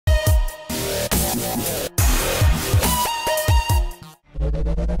Niggas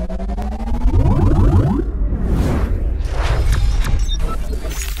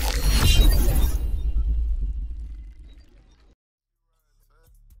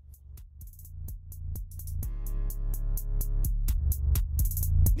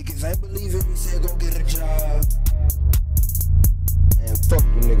ain't believing me, said go get a job. Man, fuck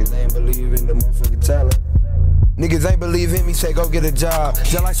you niggas, they ain't believing the motherfucking talent. Niggas ain't believing me, say go get a job.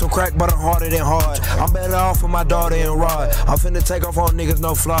 Just like some crack, but I'm harder than hard. I'm better off with my daughter and Rod. I'm finna take off on niggas,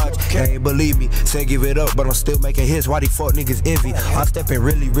 no flods. They ain't believe me, say give it up, but I'm still making hits. Why these fuck niggas envy? I'm stepping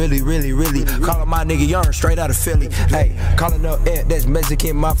really. Calling my nigga young, straight out of Philly. Hey, calling up Ed, that's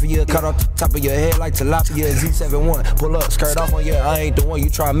Mexican Mafia. Cut off the top of your head like tilapia. Z71, pull up, skirt off on you. I ain't the one, you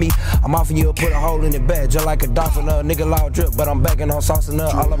try me. I'm offering you, put a hole in the bed, just like a dolphin. Nigga loud drip, but I'm backing on saucing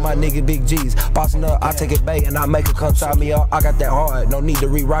up. All of my niggas big G's, bossing up. I take it bait and I make her come try me up. I got that hard, no need to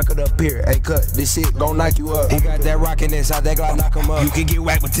re-rock it up here. Hey, cut, this shit gon' knock you up. He got that rockin' inside that Glock, knock him up. You can get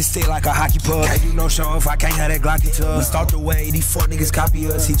whacked with this stick like a hockey puck. Can't do no show if I can't have that Glocky tub. We start the way, these four niggas copy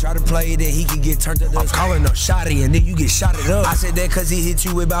us. He try to play it, he can get turned to dust. I'm calling up shotty and then you get shotted up. I said that cause he hit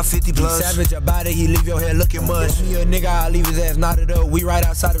you with about 50 plus. He savage about it, he leave your head looking mush. Me a nigga, I leave his ass knotted up. We right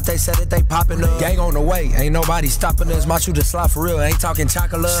outside if they said that they popping up. Gang on the way, ain't nobody stopping us. My shooter slide for real, ain't talking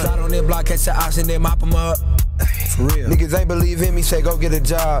chocolate. Slide on that block, catch the ops and then mop 'em up. For real. Niggas ain't believing me, say go get a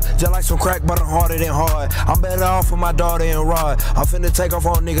job. Just like some crack, but I'm harder than hard. I'm better off with my daughter and Rod. I'm finna take off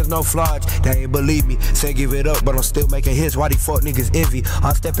on niggas, no flods. They ain't believe me, say give it up, but I'm still making hits. Why these fuck niggas envy?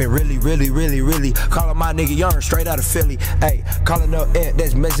 I'm stepping really. Calling my nigga young, straight out of Philly. Hey, calling up Ed,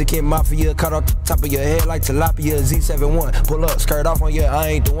 that's Mexican Mafia. Cut off the top of your head like tilapia. Z71, pull up, skirt off on you. I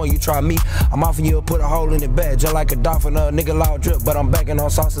ain't the one, you try me. I'm offering you, put a hole in the bed, just like a dolphin. Nigga loud drip, but I'm backing on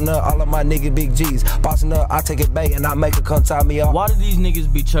saucing up. All of my niggas big G's, bossing up. I take it bait and I make her come tie me up. Why do these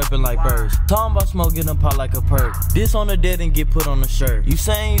niggas be chirping like birds? Talking about smoking a pot like a perk. This on the dead and get put on the shirt. You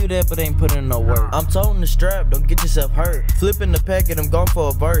saying you that but ain't putting in no work. I'm toting the strap, don't get yourself hurt. Flipping the packet, I'm going for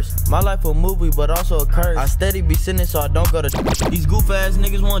a verse. My life a movie but also a curse. I steady be sinning so I don't go to these goof ass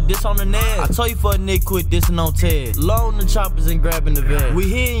niggas want diss on the net. I told you for a nigga quit dissing on Ted. Loading the choppers and grabbing the vet. We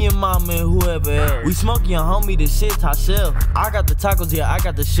hitting your mama and whoever else. We smoking your homie, this shit top shelf. I got the tacos, yeah, I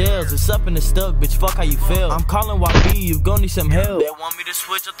got the shells. It's up and it's stuck, bitch, fuck how you feel. I'm calling YB, you gon' need some help. They want me to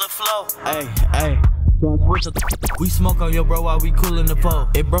switch up the flow. Hey. So I switch up we smoke on your bro while we coolin' the pole.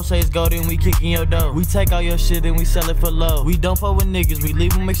 If bro say it's gold, then we kicking your dough. We take all your shit and we sell it for low. We don't fuck with niggas, we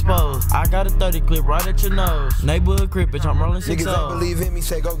leave them exposed. I got a 30 clip right at your nose. Neighborhood crib, bitch, I'm rolling 6 Niggas don't believe in me,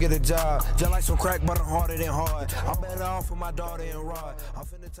 say go get a job. Just like some crack, but I'm harder than hard. I'm better off with my daughter and Rod. I'm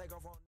finna take off on